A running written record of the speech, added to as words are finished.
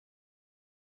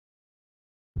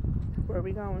Where are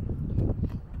we going?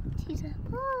 To the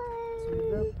park. To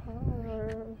the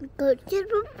park. Go to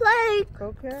the park.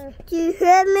 Okay. Do you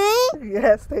hear me?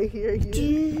 Yes, they hear you. Do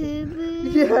you hear me?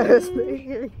 Yes, they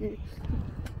hear you.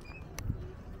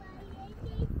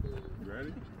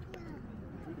 Ready?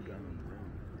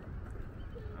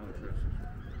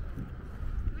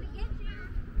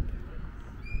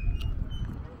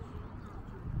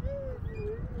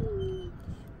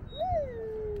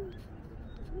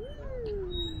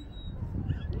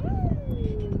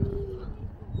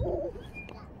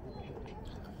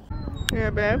 Yeah,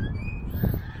 babe.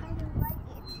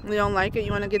 You don't like it?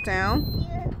 You want to get down?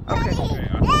 Okay.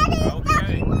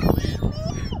 Okay.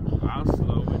 I'll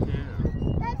slow it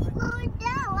down. Let's slow it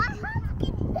down. I have to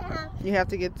get down. You have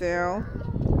to get down.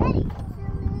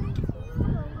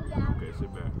 Okay,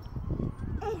 sit back.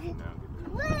 Now get down.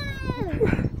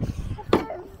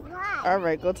 All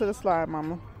right, go to the slide,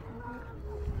 Mama.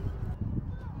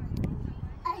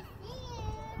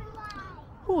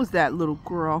 Who is that little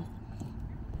girl?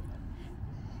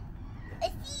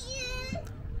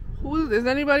 Who is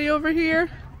anybody over here?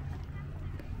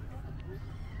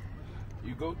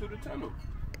 You go through the tunnel.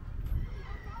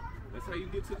 That's how you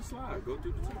get to the slide. Go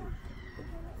through the tunnel.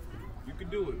 You can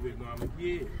do it, Big Mama.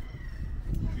 Yeah.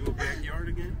 You a backyard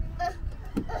again?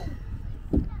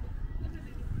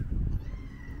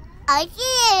 I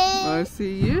see. I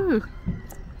see you.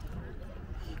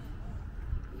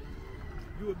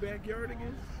 You a backyard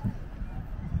again?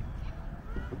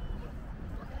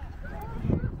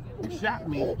 You shot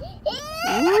me. Woo!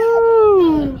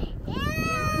 You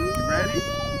ready?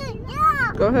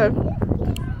 Yeah. Go ahead.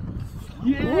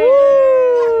 Yeah!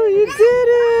 Woo! You did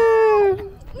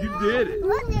it! You did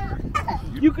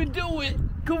it. You can do it.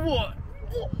 Come on.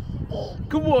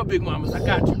 Come on, Big Mamas. I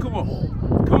got you. Come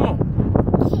on. Come on.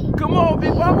 Come on,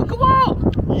 Big Mama. Come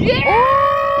on. Yeah!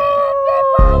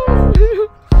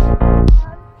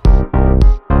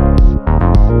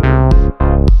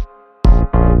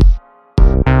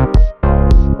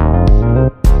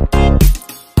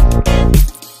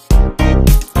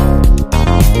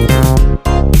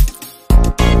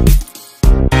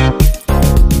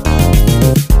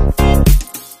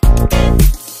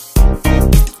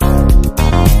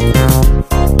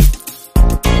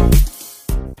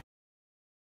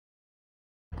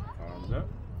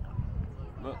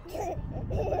 Look.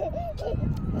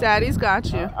 Daddy's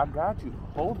got you. I got you.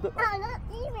 Hold the. I don't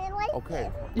even like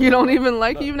Okay. You don't even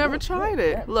like it? You've never tried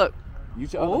it. Look.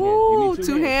 Use your other hand. Ooh, You need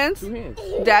two hands? 2 hands.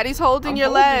 Daddy's holding your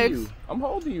legs. I'm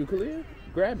holding you, Khalil.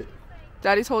 Grab it.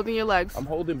 Daddy's holding your legs. I'm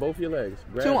holding both your legs.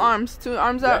 Grab Two it. arms. Two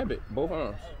arms up. Grab it. Both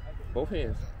arms. Both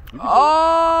hands. You can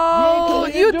Oh,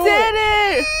 Yeah, you do did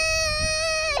it.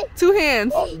 2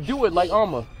 hands. Oh, do it like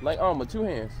Alma. Like Alma. 2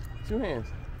 hands. 2 hands.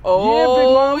 Oh,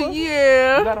 Big Mama.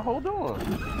 yeah. You gotta hold on.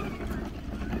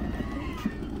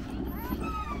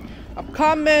 I'm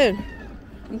coming.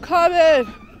 I'm coming.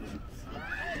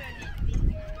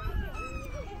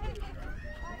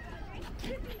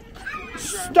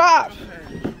 Stop.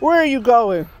 Where are you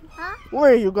going? Huh?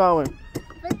 Where are you going?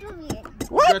 it. You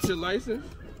What? got your license?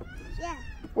 Yeah.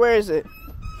 Where is it?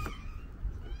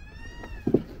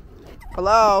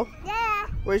 Hello? Yeah.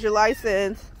 Where's your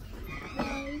license?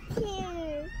 Right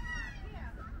here.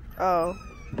 Oh.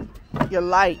 Your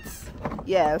lights.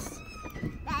 Yes.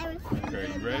 That was Okay,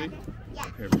 you ready? Yeah.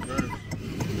 Okay, reverse.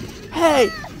 Hey!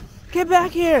 Get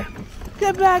back here!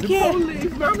 Get back here!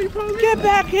 Police, mommy, police. Get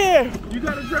back here! You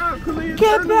gotta drive, Khalil.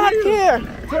 Get Turn back the wheel. here!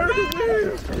 Turn the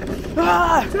wheel.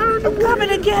 Ah! Turn the I'm coming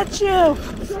to get you!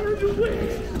 Turn the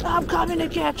wheel. I'm coming to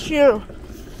get you!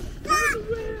 Turn the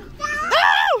wheel.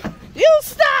 No! You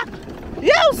stop!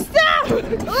 You stop!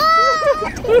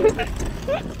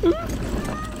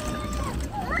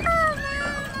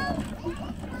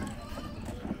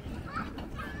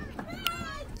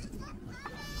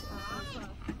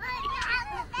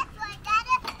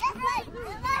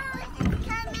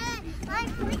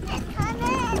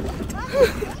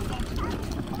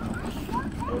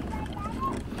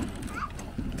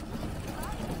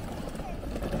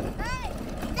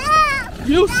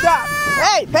 You stop!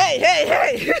 Hey, hey,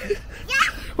 hey, hey!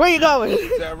 Where you going?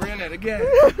 I ran out of gas.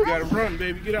 You gotta run,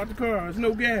 baby. Get out the car. There's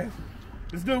no gas.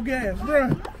 There's no gas.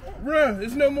 Run. Run.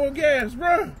 There's no more gas.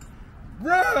 Run.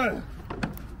 Run.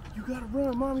 You gotta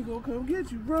run. Mommy gonna come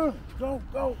get you. Run. Go,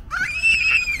 go.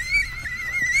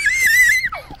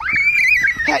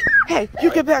 Hey, hey,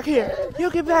 you get back here.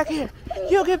 You get back here.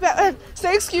 You get back.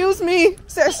 Say excuse me.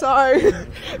 Say sorry. You gonna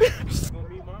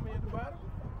meet mommy at the bottom?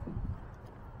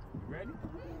 You ready?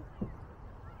 You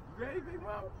ready, big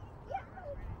mama?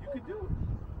 You can do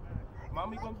it.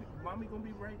 Mommy gonna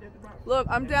be right at the bottom. Look,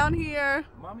 I'm down here.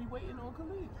 Mommy waiting on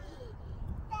Khalid.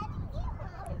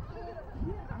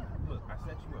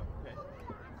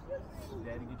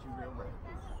 Daddy get you real right.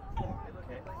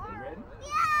 Okay, you ready?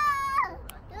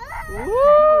 Yeah.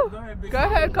 Woo! Go ahead, big Go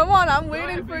mama. ahead, come on, I'm Go waiting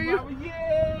ahead, for big you. mama.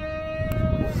 Yeah!